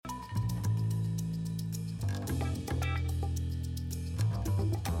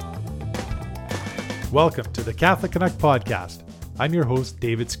Welcome to the Catholic Connect podcast. I'm your host,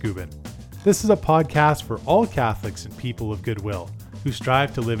 David Scubin. This is a podcast for all Catholics and people of goodwill who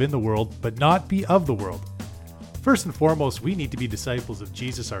strive to live in the world but not be of the world. First and foremost, we need to be disciples of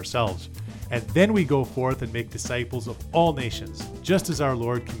Jesus ourselves, and then we go forth and make disciples of all nations, just as our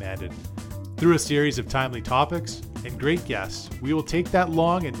Lord commanded. Through a series of timely topics and great guests, we will take that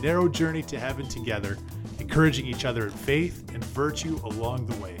long and narrow journey to heaven together, encouraging each other in faith and virtue along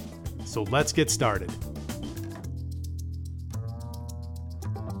the way. So let's get started.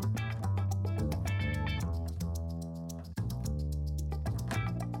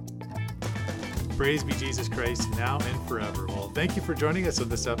 Praise be Jesus Christ, now and forever. Well, thank you for joining us on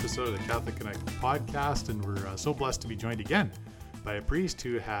this episode of the Catholic Connect podcast, and we're so blessed to be joined again by a priest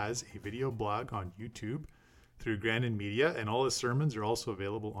who has a video blog on YouTube through Grandin Media, and all his sermons are also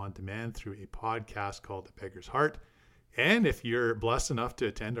available on demand through a podcast called The Beggar's Heart. And if you're blessed enough to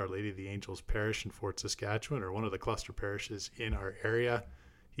attend Our Lady of the Angels Parish in Fort Saskatchewan, or one of the cluster parishes in our area,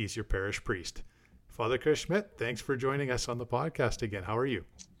 he's your parish priest. Father Kris Schmidt, thanks for joining us on the podcast again. How are you?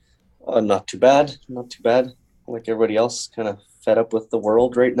 Not too bad. Like everybody else, kind of fed up with the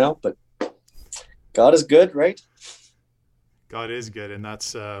world right now, but God is good, right? God is good, and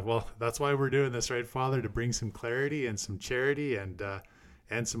that's why we're doing this, right, Father, to bring some clarity and some charity and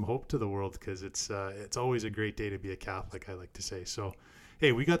some hope to the world, because it's always a great day to be a Catholic, I like to say. So,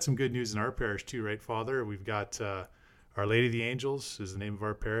 hey, we got some good news in our parish too, right, Father? We've got Our Lady of the Angels is the name of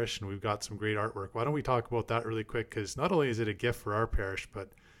our parish, and we've got some great artwork. Why don't we talk about that really quick? Because not only is it a gift for our parish, but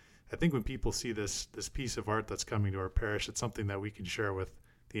I think when people see this piece of art that's coming to our parish, it's something that we can share with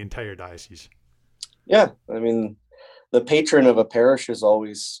the entire diocese. Yeah, I mean, the patron of a parish is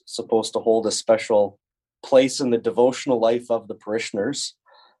always supposed to hold a special place in the devotional life of the parishioners.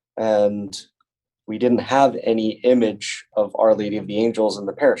 And we didn't have any image of Our Lady of the Angels in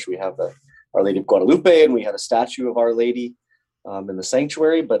the parish. We have the Our Lady of Guadalupe, and we had a statue of Our Lady in the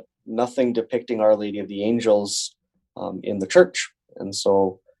sanctuary, but nothing depicting Our Lady of the Angels in the church. And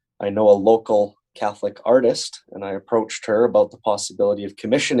so I know a local Catholic artist, and I approached her about the possibility of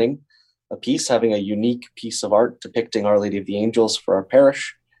commissioning a piece, having a unique piece of art depicting Our Lady of the Angels for our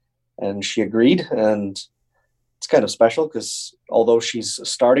parish. And she agreed, and it's kind of special because although she's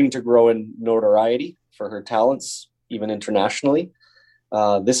starting to grow in notoriety for her talents, even internationally,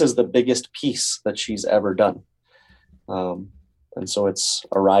 this is the biggest piece that she's ever done. And so it's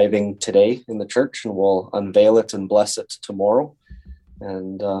arriving today in the church, and we'll unveil it and bless it tomorrow.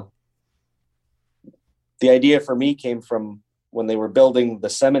 And the idea for me came from when they were building the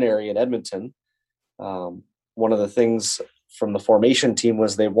seminary in Edmonton. One of the things from the formation team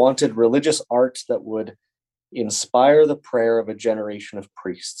was they wanted religious art that would inspire the prayer of a generation of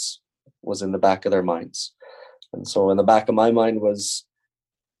priests, was in the back of their minds. And so in the back of my mind was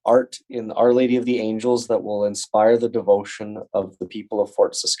art in Our Lady of the Angels that will inspire the devotion of the people of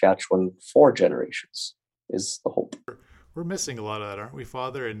Fort Saskatchewan for generations, is the hope. We're missing a lot of that, aren't we,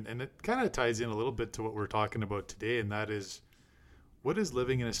 Father? And it kind of ties in a little bit to what we're talking about today, and that is, what does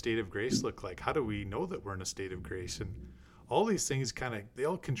living in a state of grace look like? How do we know that we're in a state of grace? And all these things they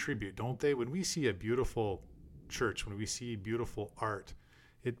all contribute, don't they? When we see a beautiful church, when we see beautiful art,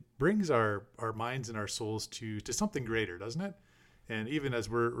 it brings our minds and our souls to something greater, doesn't it? And even as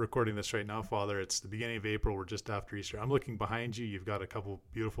we're recording this right now, Father, it's the beginning of April. We're just after Easter. I'm looking behind you. You've got a couple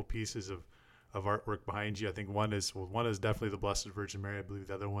beautiful pieces of artwork behind you. I think one is definitely the Blessed Virgin Mary. I believe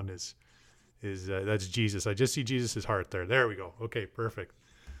the other one is that's Jesus. I just see Jesus's heart there. There we go. Okay, perfect.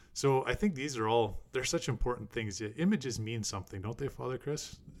 So I think they're such important things. Images mean something, don't they, Father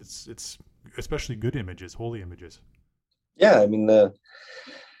Kris? It's especially good images, holy images. Yeah, I mean,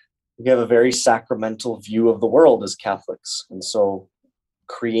 we have a very sacramental view of the world as Catholics. And so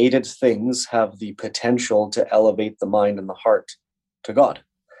created things have the potential to elevate the mind and the heart to God.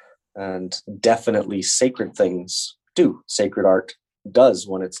 And definitely sacred things do. Sacred art does,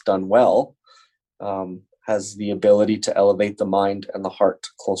 when it's done well, has the ability to elevate the mind and the heart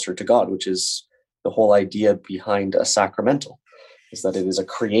closer to God, which is the whole idea behind a sacramental, is that it is a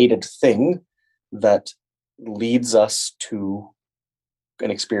created thing that leads us to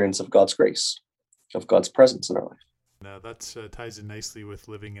an experience of God's grace, of God's presence in our life. That ties in nicely with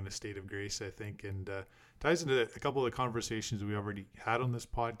living in a state of grace, I think, and ties into a couple of the conversations we already had on this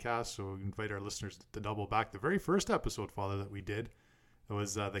podcast. So we invite our listeners to double back. The very first episode, Father, that we did, it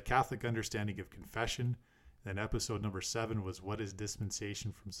was the Catholic understanding of confession. And episode number 7 was what is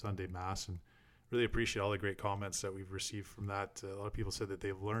dispensation from Sunday Mass, and really appreciate all the great comments that we've received from that. A lot of people said that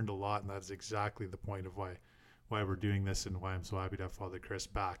they've learned a lot, and that's exactly the point of why we're doing this and why I'm so happy to have Father Kris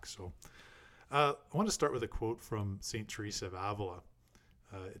back. So I want to start with a quote from St. Teresa of Avila.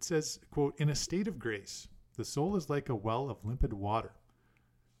 It says, quote, "In a state of grace, the soul is like a well of limpid water,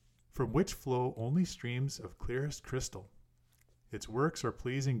 from which flow only streams of clearest crystal. Its works are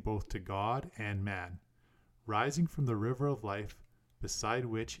pleasing both to God and man, rising from the river of life, beside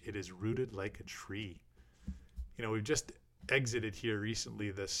which it is rooted like a tree." We've just exited here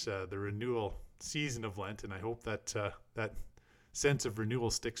recently the renewal season of Lent, and I hope that that sense of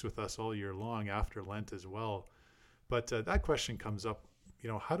renewal sticks with us all year long after Lent as well. But that question comes up,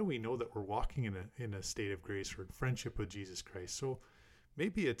 how do we know that we're walking in a state of grace or in friendship with Jesus Christ? So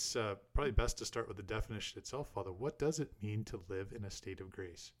maybe it's probably best to start with the definition itself, Father. What does it mean to live in a state of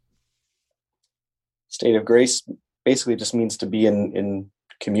grace? State of grace basically just means to be in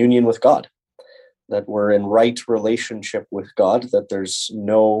communion with God, that we're in right relationship with God, that there's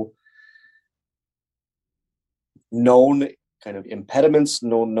no known kind of impediments,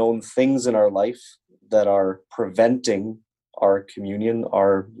 no known things in our life that are preventing our communion,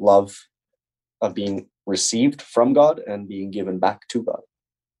 our love of being received from God and being given back to God.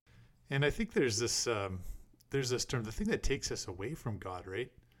 And I think there's this term, the thing that takes us away from God,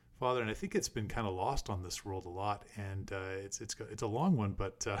 right, Father? And I think it's been kind of lost on this world a lot. And it's a long one,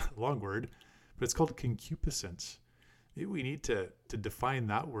 but long word, but it's called concupiscence. Maybe we need to define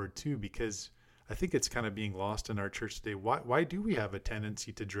that word too, because I think it's kind of being lost in our church today. Why do we have a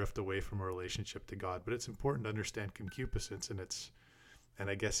tendency to drift away from a relationship to God? But it's important to understand concupiscence, and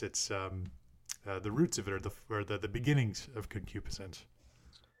I guess it's the roots of it, or the beginnings of concupiscence.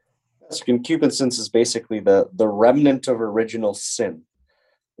 So concupiscence is basically the remnant of original sin.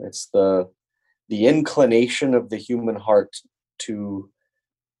 It's the inclination of the human heart to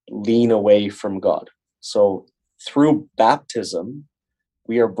lean away from God. So through baptism,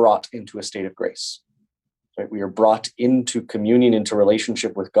 we are brought into a state of grace. Right? We are brought into communion, into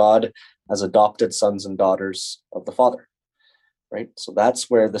relationship with God as adopted sons and daughters of the Father. Right? So that's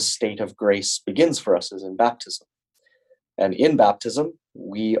where the state of grace begins for us, is in baptism. And in baptism,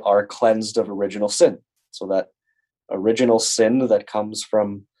 we are cleansed of original sin. So that original sin that comes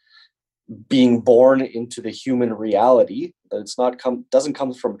from being born into the human reality, that doesn't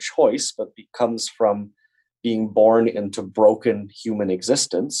come from choice, but comes from being born into broken human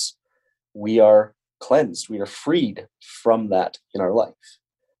existence, we are cleansed. We are freed from that in our life.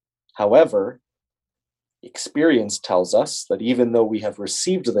 However, experience tells us that even though we have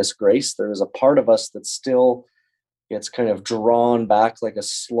received this grace, there is a part of us that still gets kind of drawn back like a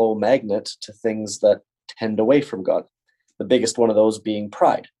slow magnet to things that tend away from God. The biggest one of those being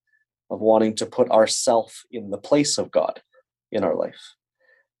pride, of wanting to put ourself in the place of God in our life.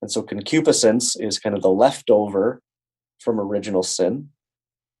 And so concupiscence is kind of the leftover from original sin.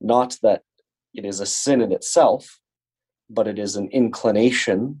 Not that it is a sin in itself, but it is an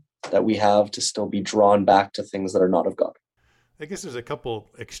inclination that we have to still be drawn back to things that are not of God. I guess there's a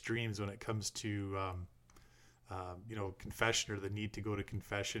couple extremes when it comes to confession, or the need to go to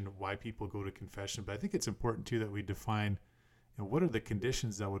confession, why people go to confession. But I think it's important too that we define what are the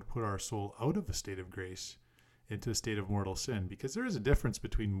conditions that would put our soul out of a state of grace into a state of mortal sin, because there is a difference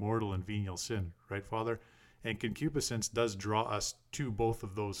between mortal and venial sin, right, Father? And concupiscence does draw us to both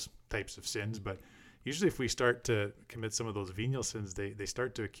of those types of sins, but usually if we start to commit some of those venial sins, they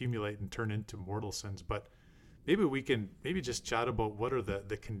start to accumulate and turn into mortal sins. But maybe we can just chat about what are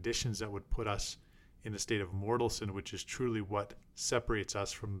the conditions that would put us in a state of mortal sin, which is truly what separates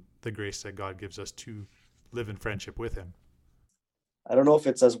us from the grace that God gives us to live in friendship with him. I don't know if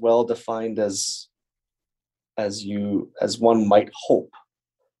it's as well defined as one might hope,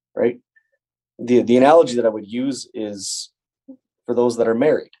 right? The analogy that I would use is for those that are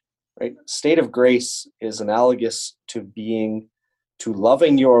married, right? State of grace is analogous to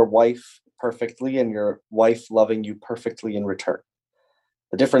loving your wife perfectly and your wife loving you perfectly in return.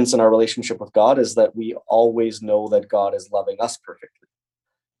 The difference in our relationship with God is that we always know that God is loving us perfectly.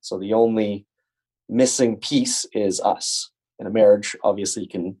 So the only missing piece is us. In a marriage, obviously, you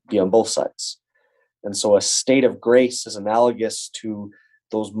can be on both sides. And so a state of grace is analogous to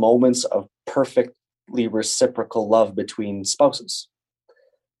those moments of perfectly reciprocal love between spouses.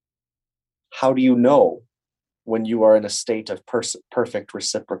 How do you know when you are in a state of perfect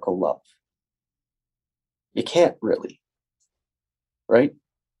reciprocal love? You can't really, right?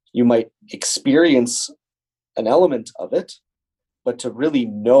 You might experience an element of it, but to really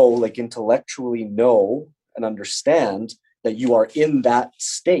know, like intellectually know and understand that you are in that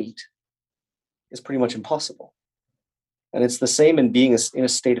state is pretty much impossible. And it's the same in being in a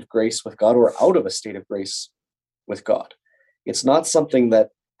state of grace with God or out of a state of grace with God. It's not something that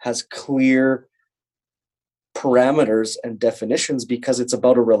has clear parameters and definitions, because it's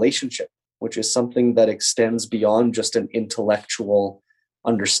about a relationship, which is something that extends beyond just an intellectual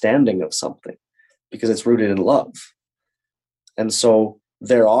understanding of something, because it's rooted in love. And so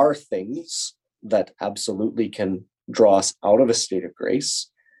there are things that absolutely can draw us out of a state of grace,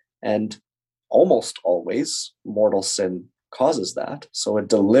 and almost always mortal sin causes that. So a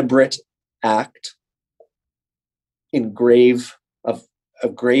deliberate act of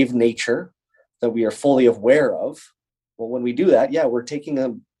grave nature that we are fully aware of. Well, when we do that, yeah, we're taking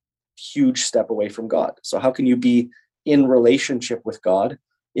a huge step away from God. So how can you be in relationship with God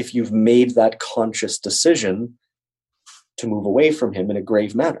if you've made that conscious decision to move away from him in a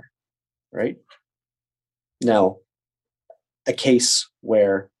grave manner, right? Now, a case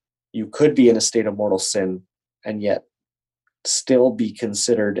where you could be in a state of mortal sin and yet still be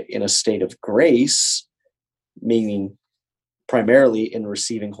considered in a state of grace, meaning primarily in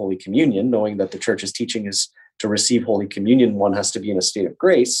receiving Holy Communion, knowing that the church's teaching is to receive Holy Communion, one has to be in a state of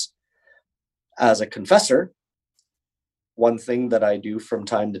grace. As a confessor, one thing that I do from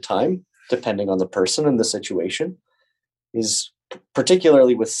time to time, depending on the person and the situation, is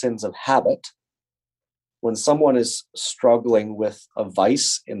particularly with sins of habit. When someone is struggling with a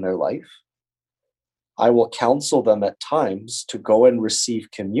vice in their life, I will counsel them at times to go and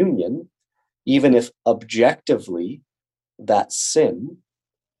receive communion, even if objectively that sin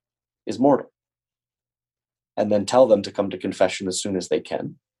is mortal, and then tell them to come to confession as soon as they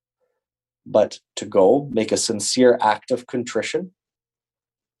can. But to go make a sincere act of contrition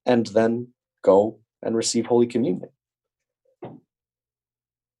and then go and receive Holy Communion.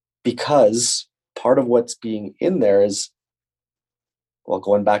 Because part of what's being in there is, well,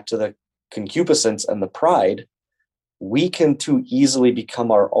 going back to the concupiscence and the pride, we can too easily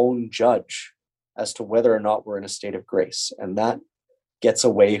become our own judge as to whether or not we're in a state of grace. And that gets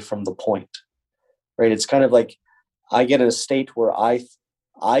away from the point, right? It's kind of like I get in a state where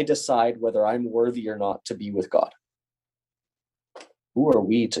I decide whether I'm worthy or not to be with God. Who are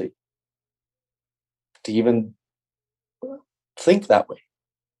we to even think that way?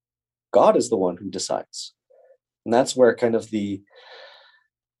 God is the one who decides. And that's where kind of the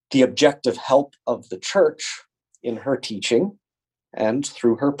objective help of the church in her teaching and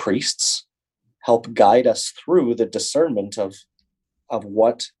through her priests help guide us through the discernment of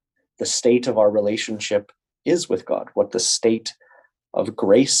what the state of our relationship is with God, what the state of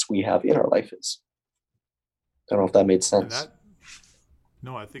grace we have in our life is. I don't know if that made sense.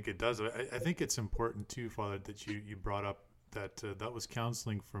 No, I think it does. I think it's important too, Father, that you brought up that that was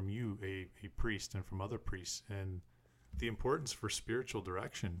counseling from you, a priest, and from other priests, and the importance for spiritual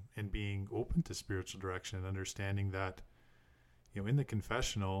direction and being open to spiritual direction and understanding that, in the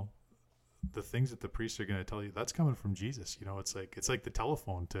confessional, the things that the priests are going to tell you, that's coming from Jesus. It's like the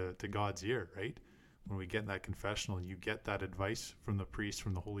telephone to God's ear, right? When we get in that confessional and you get that advice from the priest,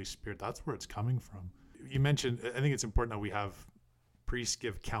 from the Holy Spirit, that's where it's coming from. You mentioned, I think it's important that we have priests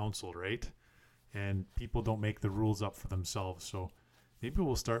give counsel, right? And people don't make the rules up for themselves. So maybe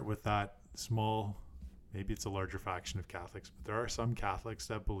we'll start with that small, maybe it's a larger faction of Catholics, but there are some Catholics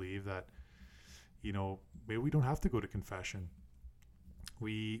that believe that, maybe we don't have to go to confession.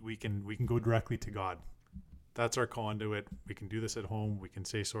 We can go directly to God. That's our conduit. We can do this at home. We can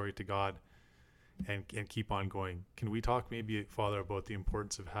say sorry to God and keep on going. Can we talk maybe, Father, about the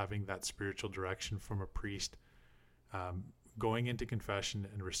importance of having that spiritual direction from a priest, going into confession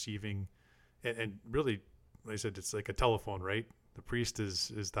and receiving, and really, like I said, it's like a telephone, right? The priest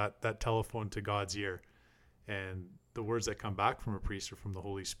is that telephone to God's ear, and the words that come back from a priest are from the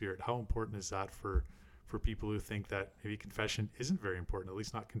Holy Spirit. How important is that for people who think that maybe confession isn't very important, at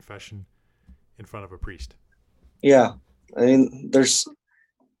least not confession in front of a priest? Yeah, I mean, there's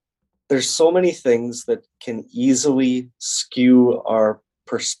so many things that can easily skew our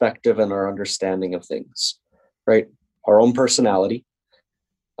perspective and our understanding of things, right? Our own personality,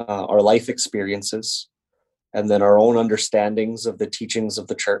 our life experiences, and then our own understandings of the teachings of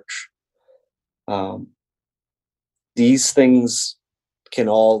the church. These things can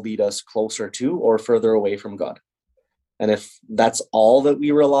all lead us closer to or further away from God. And if that's all that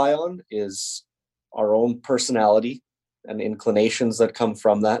we rely on is our own personality and inclinations that come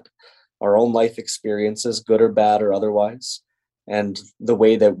from that, our own life experiences, good or bad or otherwise, and the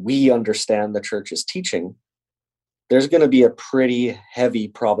way that we understand the church's teaching, there's going to be a pretty heavy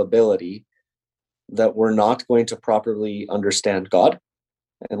probability that we're not going to properly understand God,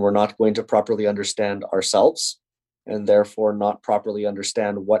 and we're not going to properly understand ourselves, and therefore not properly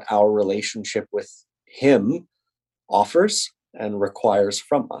understand what our relationship with Him offers and requires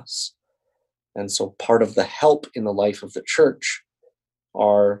from us. And so part of the help in the life of the church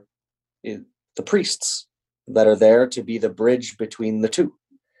are the priests that are there to be the bridge between the two,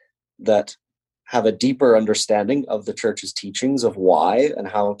 that have a deeper understanding of the church's teachings of why and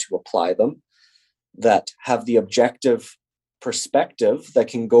how to apply them, that have the objective perspective that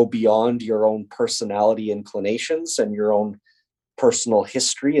can go beyond your own personality inclinations and your own personal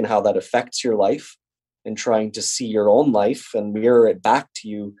history and how that affects your life, and trying to see your own life and mirror it back to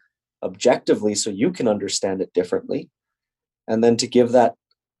you objectively so you can understand it differently. And then to give that,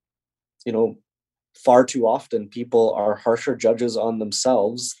 far too often people are harsher judges on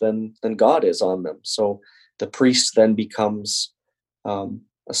themselves than God is on them. So the priest then becomes a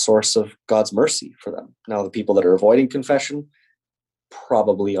source of God's mercy for them. Now, the people that are avoiding confession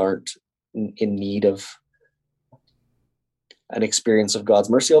probably aren't in need of an experience of God's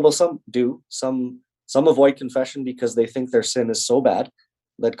mercy, although some do. Some avoid confession because they think their sin is so bad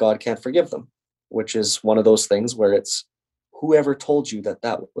that God can't forgive them, which is one of those things where it's, whoever told you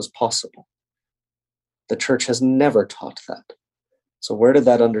that was possible? The church has never taught that. So where did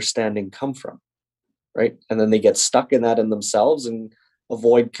that understanding come from? Right? And then they get stuck in that in themselves and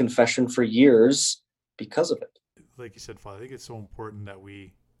avoid confession for years because of it. Like you said, Father, I think it's so important that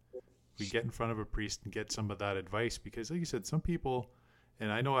we get in front of a priest and get some of that advice, because like you said, some people,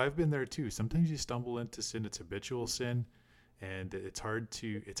 and I know I've been there too, sometimes you stumble into sin, it's habitual sin, and it's hard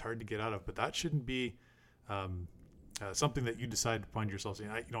to get out of, but that shouldn't be something that you decide to find yourself saying,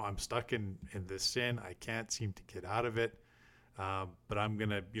 I'm stuck in this sin, I can't seem to get out of it, but I'm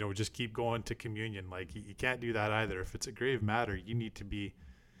gonna just keep going to communion. Like you can't do that either. If it's a grave matter, you need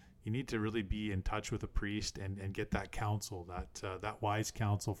to really be in touch with a priest and get that counsel, that wise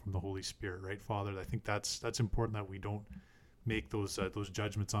counsel from the Holy Spirit, right, Father? I think that's important, that we don't make those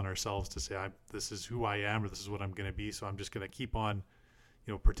judgments on ourselves to say, this is who I am, or this is what I'm going to be, so I'm just going to keep on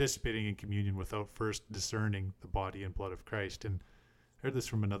participating in communion without first discerning the body and blood of Christ. And I heard this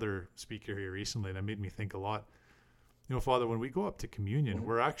from another speaker here recently, and it made me think a lot. Father, when we go up to communion,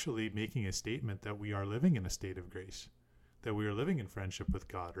 we're actually making a statement that we are living in a state of grace, that we are living in friendship with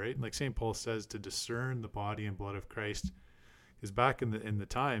God, right? And like St. Paul says, to discern the body and blood of Christ, is back in the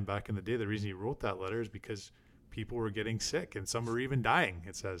day, the reason he wrote that letter is because people were getting sick, and some were even dying,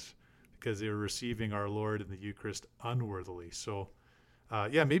 it says, because they were receiving our Lord in the Eucharist unworthily. So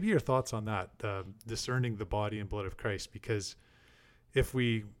maybe your thoughts on that, discerning the body and blood of Christ, because if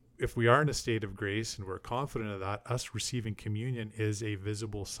we are in a state of grace and we're confident of that, us receiving communion is a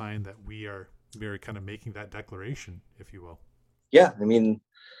visible sign that we are kind of making that declaration, if you will. Yeah, I mean,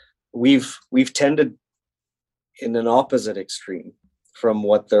 we've tended in an opposite extreme from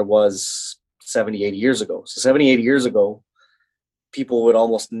what there was 70, 80 years ago. So 70, 80 years ago, people would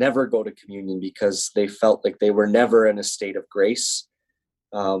almost never go to communion because they felt like they were never in a state of grace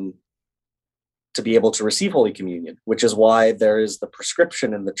to be able to receive Holy Communion, which is why there is the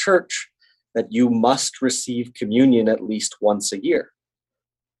prescription in the church that you must receive communion at least once a year.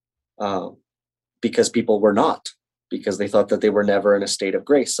 Because people were not, because they thought that they were never in a state of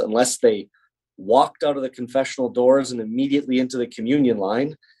grace. Unless they walked out of the confessional doors and immediately into the communion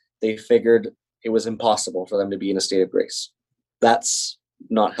line, they figured it was impossible for them to be in a state of grace. That's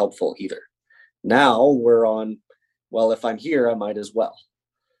not helpful either. Now we're on, well, if I'm here, I might as well.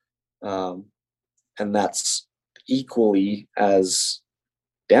 And that's equally as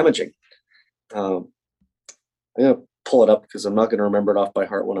damaging. I'm going to pull it up because I'm not going to remember it off by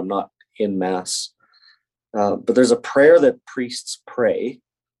heart when I'm not in Mass. But there's a prayer that priests pray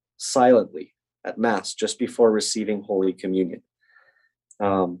silently at Mass just before receiving Holy Communion.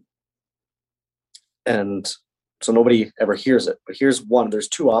 And so nobody ever hears it. But here's one. There's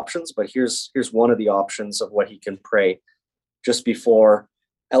two options, but here's one of the options of what he can pray just before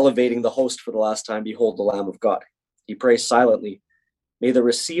elevating the host for the last time. Behold the Lamb of God. He prays silently. May the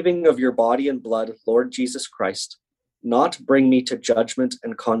receiving of your body and blood, Lord Jesus Christ, not bring me to judgment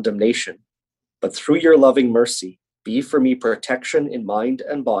and condemnation, but through your loving mercy, be for me protection in mind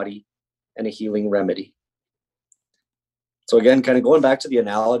and body and a healing remedy. So again, kind of going back to the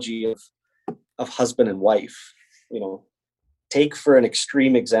analogy of husband and wife, take for an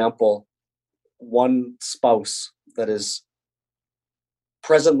extreme example, one spouse that is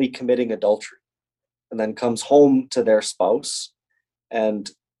presently committing adultery and then comes home to their spouse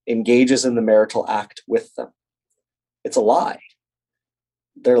and engages in the marital act with them. It's a lie.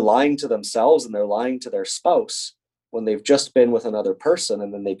 They're lying to themselves and they're lying to their spouse when they've just been with another person,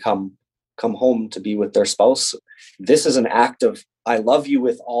 and then they come home to be with their spouse. This is an act of, I love you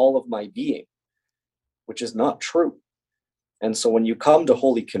with all of my being, which is not true. And so when you come to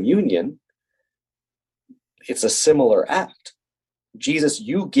Holy Communion, it's a similar act. Jesus,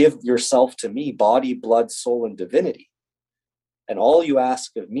 you give yourself to me, body, blood, soul, and divinity. And all you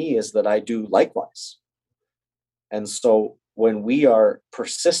ask of me is that I do likewise. And so when we are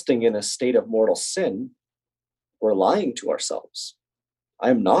persisting in a state of mortal sin, we're lying to ourselves.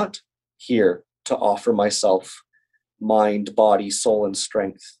 I'm not here to offer myself, mind, body, soul, and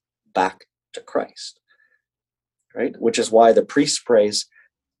strength back to Christ, right? Which is why the priest prays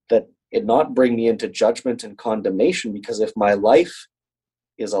that it not bring me into judgment and condemnation, because if my life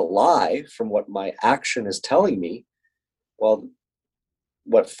is a lie from what my action is telling me, well,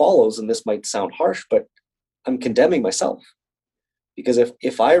 what follows, and this might sound harsh, but I'm condemning myself. Because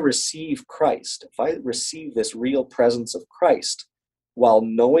if I receive Christ, if I receive this real presence of Christ, while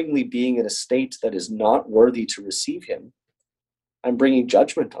knowingly being in a state that is not worthy to receive him, I'm bringing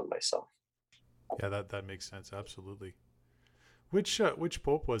judgment on myself. Yeah, that makes sense. Absolutely. Which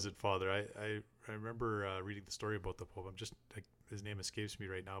pope was it, Father? I remember reading the story about the pope. I'm just his name escapes me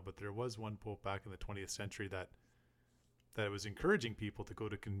right now, but there was one pope back in the 20th century that was encouraging people to go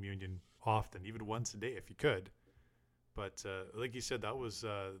to communion often, even once a day if you could. But like you said, that was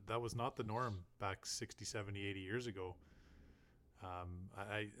not the norm back 60, 70, 80 years ago.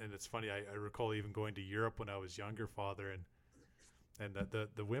 And it's funny, I recall even going to Europe when I was younger, Father, and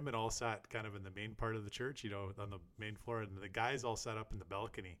the women all sat kind of in the main part of the church, on the main floor, and the guys all sat up in the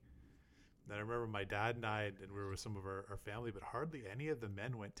balcony. And I remember my dad and and we were with some of our family, but hardly any of the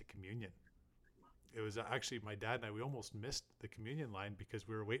men went to communion. It was actually my dad and I, we almost missed the communion line because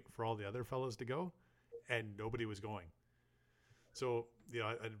we were waiting for all the other fellows to go, and nobody was going. So,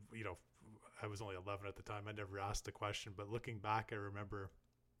 I was only 11 at the time. I never asked the question, but looking back, I remember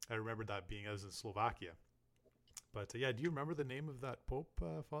that being as in Slovakia. But yeah, do you remember the name of that Pope,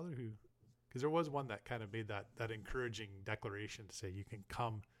 Father? Because there was one that kind of made that encouraging declaration to say you can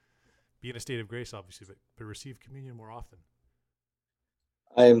come, be in a state of grace, obviously, but receive communion more often.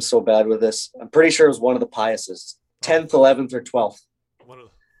 I am so bad with this. I'm pretty sure it was one of the Piuses, 10th, 11th, or 12th.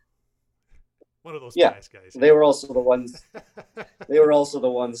 One of those pious guys. They were also the ones. They were also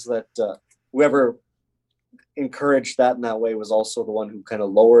the ones that whoever encouraged that in that way was also the one who kind of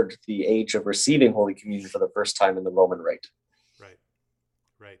lowered the age of receiving Holy Communion for the first time in the Roman Rite.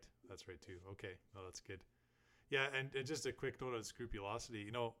 Right. That's right too. Okay, no, that's good. Yeah, and just a quick note on scrupulosity.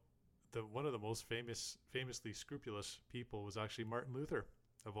 One of the most famously scrupulous people was actually Martin Luther,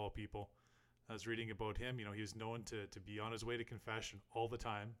 of all people. I was reading about him. He was known to be on his way to confession all the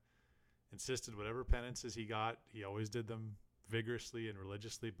time. Insisted whatever penances he got, he always did them vigorously and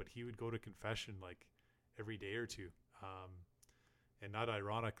religiously, but he would go to confession like every day or two. And not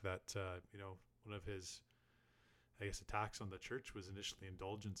ironic that, one of his, I guess, attacks on the church was initially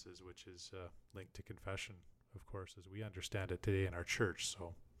indulgences, which is linked to confession, of course, as we understand it today in our church.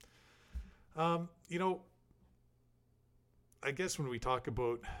 So, I guess when we talk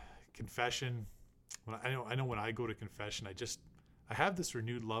about confession, I know when I go to confession, I have this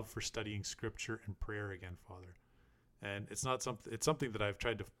renewed love for studying scripture and prayer again, Father. And it's something that I've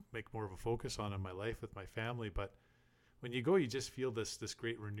tried to make more of a focus on in my life with my family. But when you go, you just feel this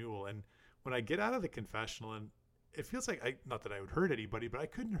great renewal. And when I get out of the confessional, and it feels like not that I would hurt anybody, but I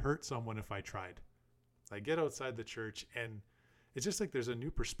couldn't hurt someone if I tried. I get outside the church, and it's just like there's a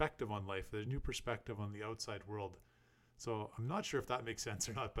new perspective on life. There's a new perspective on the outside world. So I'm not sure if that makes sense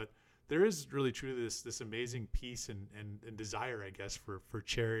or not, but there is really truly this amazing peace and desire, I guess, for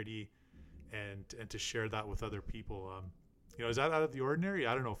charity and to share that with other people. Is that out of the ordinary?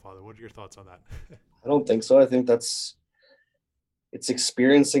 I don't know, Father. What are your thoughts on that? I don't think so. I think it's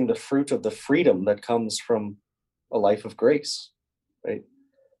experiencing the fruit of the freedom that comes from a life of grace, right?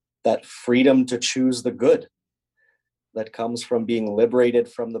 That freedom to choose the good that comes from being liberated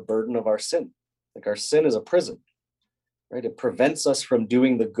from the burden of our sin. Like our sin is a prison, right? It prevents us from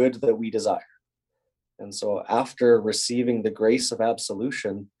doing the good that we desire. And so after receiving the grace of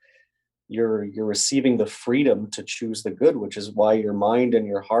absolution, you're receiving the freedom to choose the good, which is why your mind and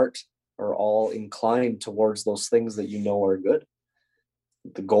your heart are all inclined towards those things that you know are good.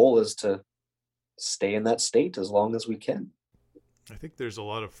 The goal is to stay in that state as long as we can. I think there's a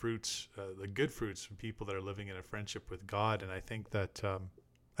lot of fruits, the good fruits from people that are living in a friendship with God. And I think that,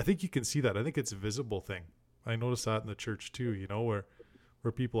 I think you can see that. I think it's a visible thing. I notice that in the church too,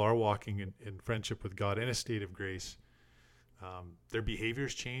 where people are walking in friendship with God in a state of grace. Their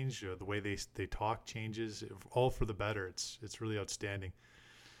behaviors change, the way they talk changes, all for the better. It's really outstanding.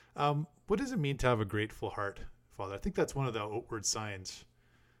 What does it mean to have a grateful heart, Father? I think that's one of the outward signs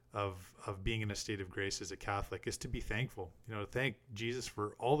of being in a state of grace as a Catholic, is to be thankful. To thank Jesus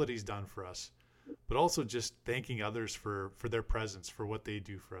for all that he's done for us, but also just thanking others for their presence, for what they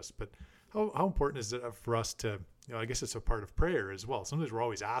do for us. But how important is it for us to, I guess it's a part of prayer as well. Sometimes we're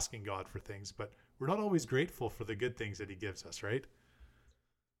always asking God for things, but we're not always grateful for the good things that he gives us, right?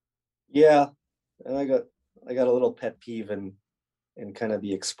 Yeah. And I got a little pet peeve in kind of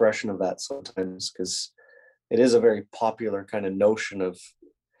the expression of that sometimes, because it is a very popular kind of notion of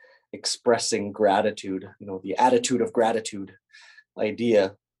expressing gratitude, the attitude of gratitude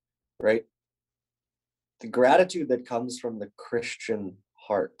idea, right? The gratitude that comes from the Christian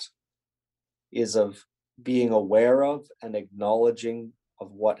heart is of being aware of and acknowledging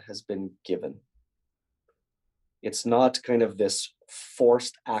of what has been given. It's not kind of this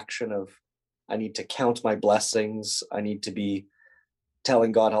forced action of, I need to count my blessings, I need to be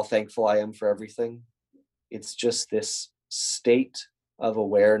telling God how thankful I am for everything. It's just this state of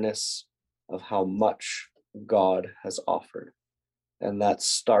awareness of how much God has offered. And that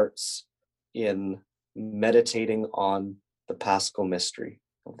starts in meditating on the Paschal mystery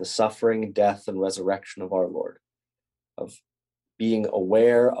of the suffering, death, and resurrection of our Lord, of being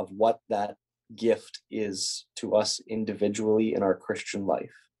aware of what that gift is to us individually in our Christian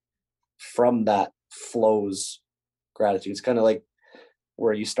life. From that flows gratitude. It's kind of like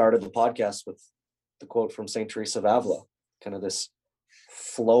where you started the podcast with the quote from St. Teresa of Avila, kind of this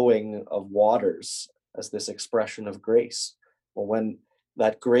flowing of waters as this expression of grace. Well, when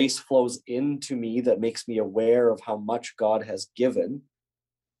that grace flows into me, that makes me aware of how much God has given,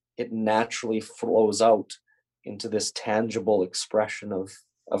 it naturally flows out into this tangible expression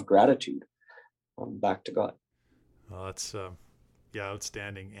of gratitude back to God. Well, that's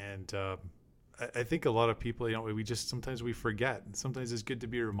outstanding. And I think a lot of people, we just sometimes we forget, and sometimes it's good to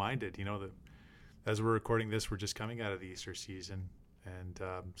be reminded. That as we're recording this, we're just coming out of the Easter season, and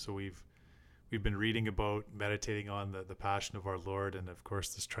so we've been reading about, meditating on the passion of our Lord, and of course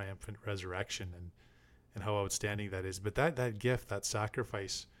this triumphant resurrection, and how outstanding that is. But that gift, that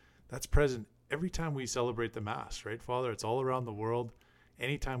sacrifice, that's present every time we celebrate the Mass, right, Father? It's all around the world.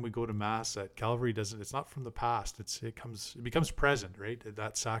 Anytime we go to Mass at Calvary, it's not from the past. It becomes present, right?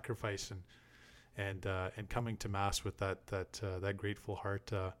 That sacrifice and coming to Mass with that grateful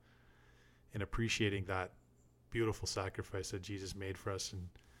heart, and appreciating that beautiful sacrifice that Jesus made for us,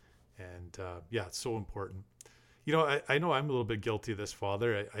 and it's so important. I know I'm a little bit guilty of this,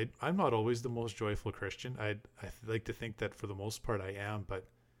 Father. I'm not always the most joyful Christian. I like to think that for the most part I am, but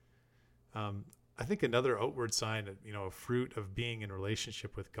I think another outward sign, a fruit of being in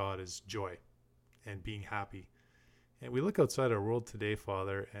relationship with God is joy and being happy. And we look outside our world today,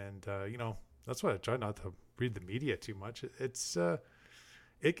 Father, and that's why I try not to read the media too much.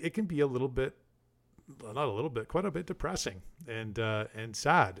 It can be a little bit, not a little bit, quite a bit depressing and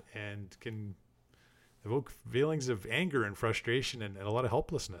sad, and can evoke feelings of anger and frustration and a lot of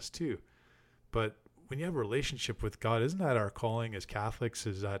helplessness too. But when you have a relationship with God, isn't that our calling as Catholics?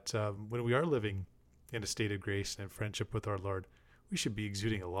 Is that when we are living in a state of grace and friendship with our Lord, we should be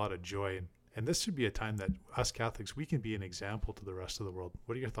exuding a lot of joy. And this should be a time that us Catholics, we can be an example to the rest of the world.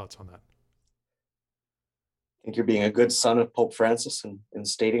 What are your thoughts on that? I think you're being a good son of Pope Francis in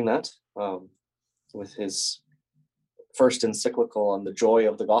stating that, with his first encyclical on the joy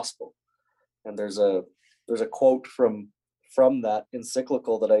of the gospel. And there's a quote from that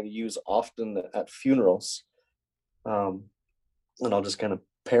encyclical that I use often at funerals, and I'll just kind of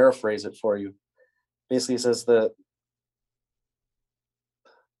paraphrase it for you. Basically, it says that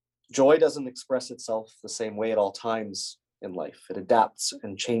joy doesn't express itself the same way at all times in life. It adapts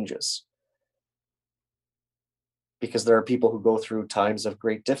and changes, because there are people who go through times of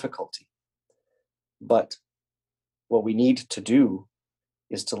great difficulty. But what we need to do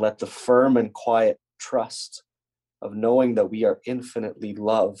is to let the firm and quiet trust of knowing that we are infinitely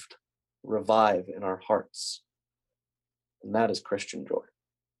loved revive in our hearts. And that is Christian joy.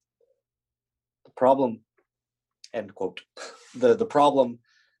 The problem, end quote, the problem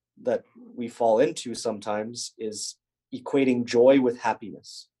that we fall into sometimes is equating joy with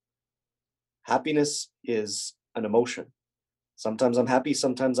happiness. Happiness is an emotion. Sometimes I'm happy,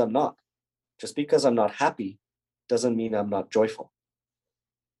 sometimes I'm not. Just because I'm not happy doesn't mean I'm not joyful.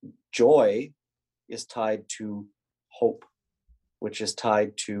 Joy is tied to hope, which is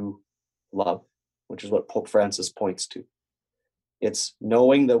tied to love, which is what Pope Francis points to. It's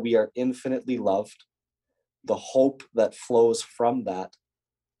knowing that we are infinitely loved, the hope that flows from that.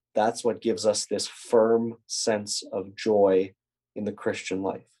 That's what gives us this firm sense of joy in the Christian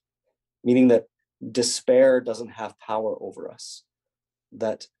life, meaning that despair doesn't have power over us,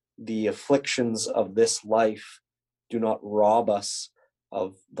 that the afflictions of this life do not rob us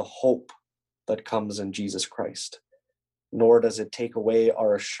of the hope that comes in Jesus Christ, nor does it take away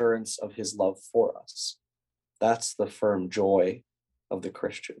our assurance of his love for us. That's the firm joy of the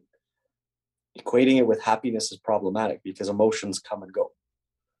Christian. Equating it with happiness is problematic because emotions come and go.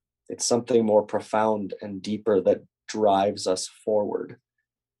 It's something more profound and deeper that drives us forward.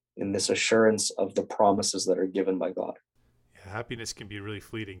 in this assurance of the promises that are given by God. Yeah, happiness can be really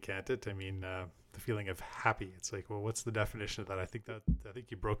fleeting, can't it? I mean, the feeling of happy. It's like, well, what's the definition of that? I think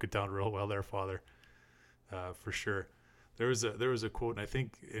you broke it down real well there, Father, for sure. There was a quote, and I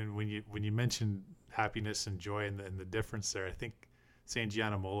think, and when you mentioned happiness and joy and the difference there, I think Saint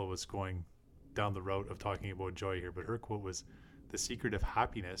Gianna Molla was going down the route of talking about joy here, but her quote was, "The secret of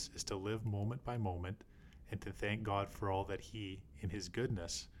happiness is to live moment by moment and to thank God for all that He, in His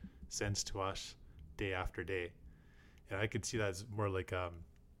goodness, sends to us day after day." And I could see that as more like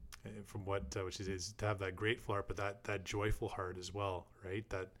from what she says, to have that grateful heart, but that joyful heart as well, right?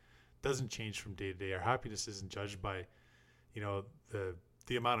 That doesn't change from day to day. Our happiness isn't judged by, you know,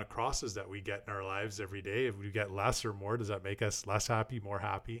 the amount of crosses that we get in our lives every day. If we get less or more, does that make us less happy, more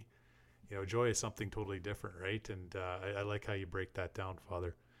happy? You know, joy is something totally different, right? And I like how you break that down,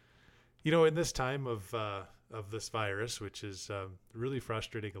 Father. You know, in this time of this virus, which is really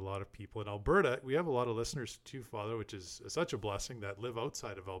frustrating a lot of people in Alberta, we have a lot of listeners too, Father, which is such a blessing, that live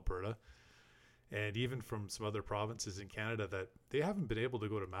outside of Alberta, and even from some other provinces in Canada that they haven't been able to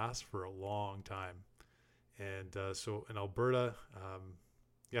go to Mass for a long time. And so in Alberta,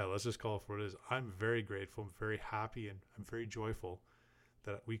 yeah, let's just call it for what it is. I'm very grateful, I'm very happy, and I'm very joyful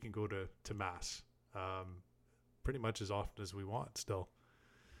that we can go to Mass pretty much as often as we want still.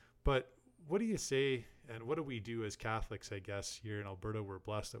 But what do you say, and what do we do as Catholics, I guess, here in Alberta? We're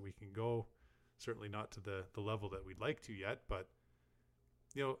blessed that we can go, certainly not to the level that we'd like to yet, but,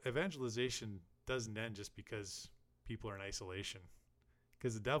 you know, evangelization doesn't end just because people are in isolation.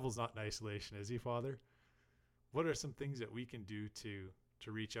 Because the devil's not in isolation, is he, Father? What are some things that we can do to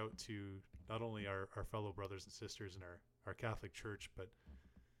reach out to not only our fellow brothers and sisters in our Catholic Church, but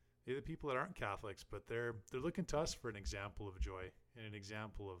the people that aren't Catholics, but they're looking to us for an example of joy and an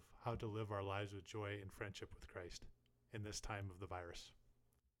example of how to live our lives with joy and friendship with Christ in this time of the virus?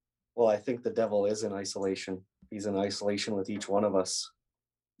 Well, I think the devil is in isolation. He's in isolation with each one of us.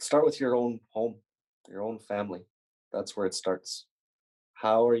 Start with your own home, your own family. That's where it starts.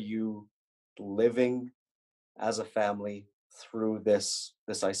 How are you living as a family through this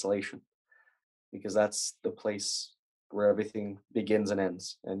isolation? Because that's the place where everything begins and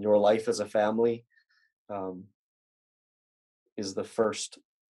ends. And your life as a family is the first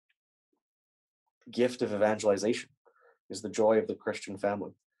gift of evangelization, is the joy of the Christian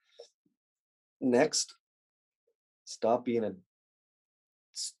family. Next, stop being a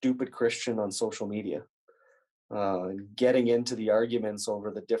stupid Christian on social media, getting into the arguments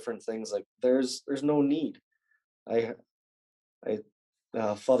over the different things. Like there's no need.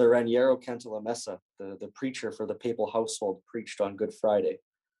 Father Raniero Cantalamessa, the preacher for the papal household, preached on Good Friday.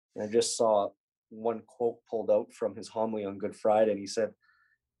 And I just saw one quote pulled out from his homily on Good Friday, and he said,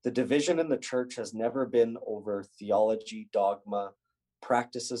 "The division in the church has never been over theology, dogma,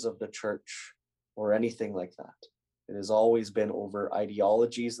 practices of the church, or anything like that. It has always been over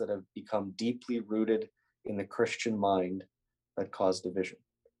ideologies that have become deeply rooted in the Christian mind that cause division."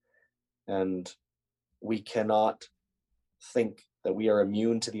 And we cannot think that we are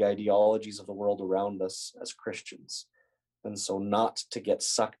immune to the ideologies of the world around us as Christians. And so not to get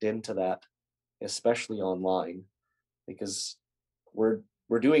sucked into that, especially online, because we're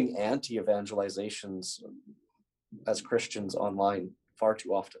doing anti-evangelizations as Christians online far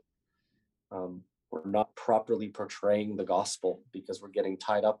too often. We're not properly portraying the gospel because we're getting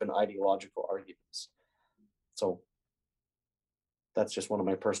tied up in ideological arguments. So that's just one of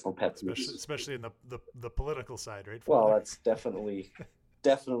my personal pet peeves. Especially in the political side, right, Well, Father? that's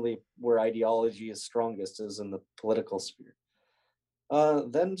definitely where ideology is strongest, is in the political sphere.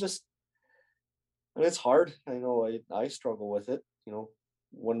 Then just, and it's hard. I know I struggle with it. You know,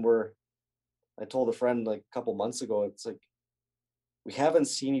 when I told a friend like a couple months ago, it's like, we haven't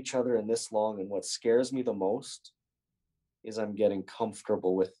seen each other in this long, and what scares me the most is I'm getting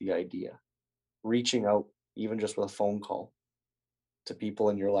comfortable with the idea, reaching out even just with a phone call to people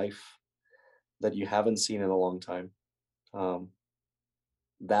in your life that you haven't seen in a long time.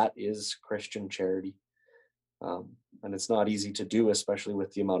 That is Christian charity. And it's not easy to do, especially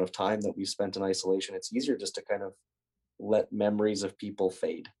with the amount of time that we spent in isolation. It's easier just to kind of let memories of people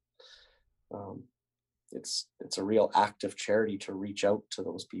fade. It's a real act of charity to reach out to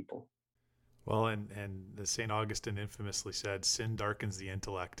those people. Well, and the St. Augustine infamously said, sin darkens the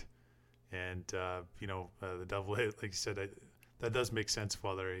intellect. And, the devil, like you said, that does make sense,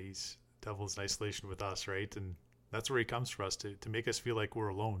 Father. Devil's in isolation with us, right? And that's where he comes for us, to make us feel like we're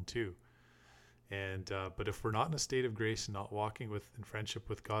alone too. And but if we're not in a state of grace and not walking in friendship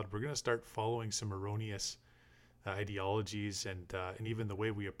with God, we're going to start following some erroneous ideologies and even the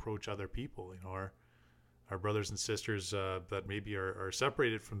way we approach other people. You know, our brothers and sisters that maybe are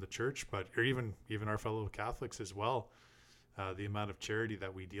separated from the church, but or even our fellow Catholics as well. The amount of charity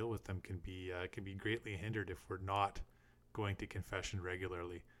that we deal with them can be greatly hindered if we're not going to confession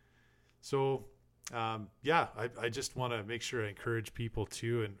regularly. So, I just want to make sure I encourage people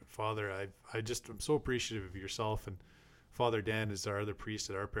too. And Father, I'm so appreciative of yourself, and Father Dan is our other priest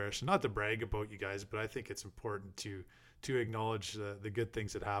at our parish. And not to brag about you guys, but I think it's important to acknowledge the good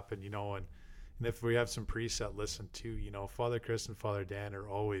things that happen, and if we have some priests that listen too, Father Kris and Father Dan are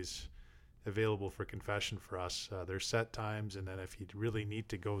always available for confession for us. There's set times, and then if you really need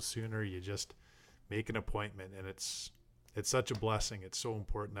to go sooner, you just make an appointment, and it's such a blessing. It's so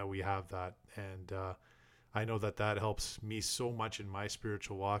important that we have that, and I know that helps me so much in my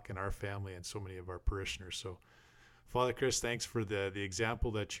spiritual walk and our family and so many of our parishioners. So, Father Kris, thanks for the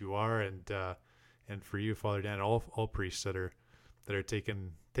example that you are, and for you, Father Dan, all priests that are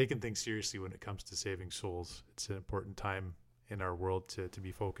taking things seriously when it comes to saving souls. It's an important time in our world to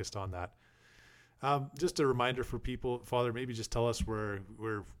be focused on that. Just a reminder for people, Father, maybe just tell us where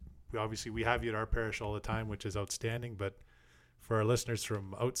we have you at our parish all the time, which is outstanding, but for our listeners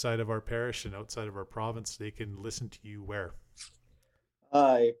from outside of our parish and outside of our province, they can listen to you where?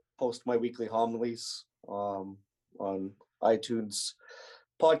 I post my weekly homilies on iTunes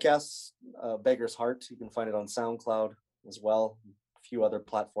podcasts, Beggar's Heart. You can find it on SoundCloud as well. A few other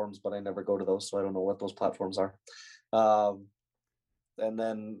platforms, but I never go to those, so I don't know what those platforms are. And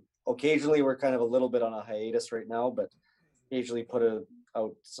then occasionally we're kind of a little bit on a hiatus right now, but occasionally put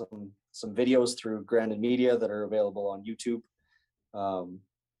out some videos through Grandin Media that are available on YouTube.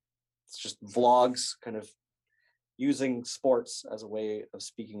 It's just vlogs, kind of using sports as a way of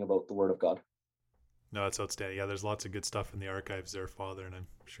speaking about the Word of God. No, it's outstanding. Yeah, there's lots of good stuff in the archives there, Father, and I'm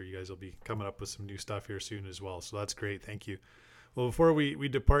sure you guys will be coming up with some new stuff here soon as well. So that's great. Thank you. Well, before we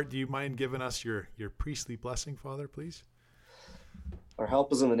depart, do you mind giving us your priestly blessing, Father, please? Our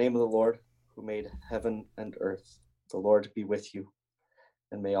help is in the name of the Lord, who made heaven and earth. The Lord be with you,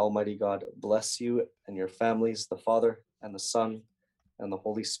 and may Almighty God bless you and your families, the Father and the Son and the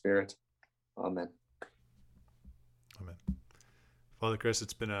Holy Spirit. Amen. Amen. Father Kris,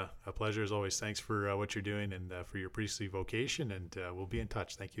 it's been a pleasure as always. Thanks for what you're doing and for your priestly vocation, and we'll be in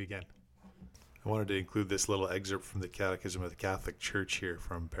touch. Thank you again. I wanted to include this little excerpt from the Catechism of the Catholic Church here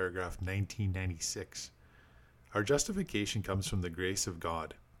from paragraph 1996. Our justification comes from the grace of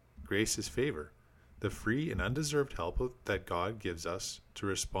God. Grace is favor, the free and undeserved help that God gives us to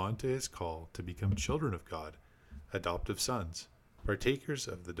respond to his call to become children of God, adoptive sons, partakers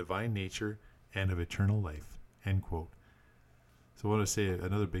of the divine nature and of eternal life. End quote. So I want to say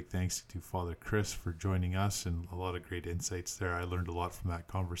another big thanks to Father Kris for joining us, and a lot of great insights there. I learned a lot from that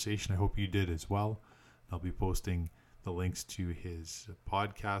conversation. I hope you did as well. I'll be posting the links to his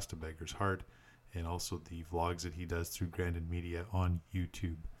podcast, A Beggar's Heart, and also the vlogs that he does through Grandin Media on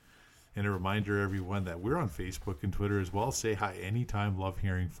YouTube. And a reminder, everyone, that we're on Facebook and Twitter as well. Say hi anytime. Love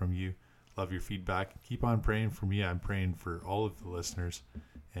hearing from you. Love your feedback. Keep on praying for me. I'm praying for all of the listeners.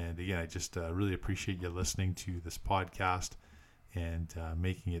 And again, I just really appreciate you listening to this podcast and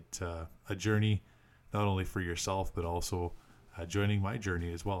making it a journey, not only for yourself, but also joining my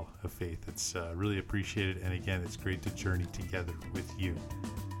journey as well of faith. It's really appreciated. And again, it's great to journey together with you.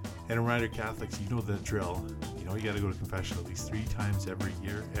 And a reminder, Catholics, you know the drill. You got to go to confession at least 3 times every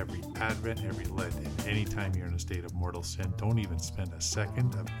year, every Advent, every Lent, and anytime you're in a state of mortal sin. Don't even spend a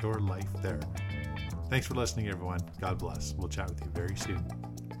second of your life there. Thanks for listening, everyone. God bless. We'll chat with you very soon.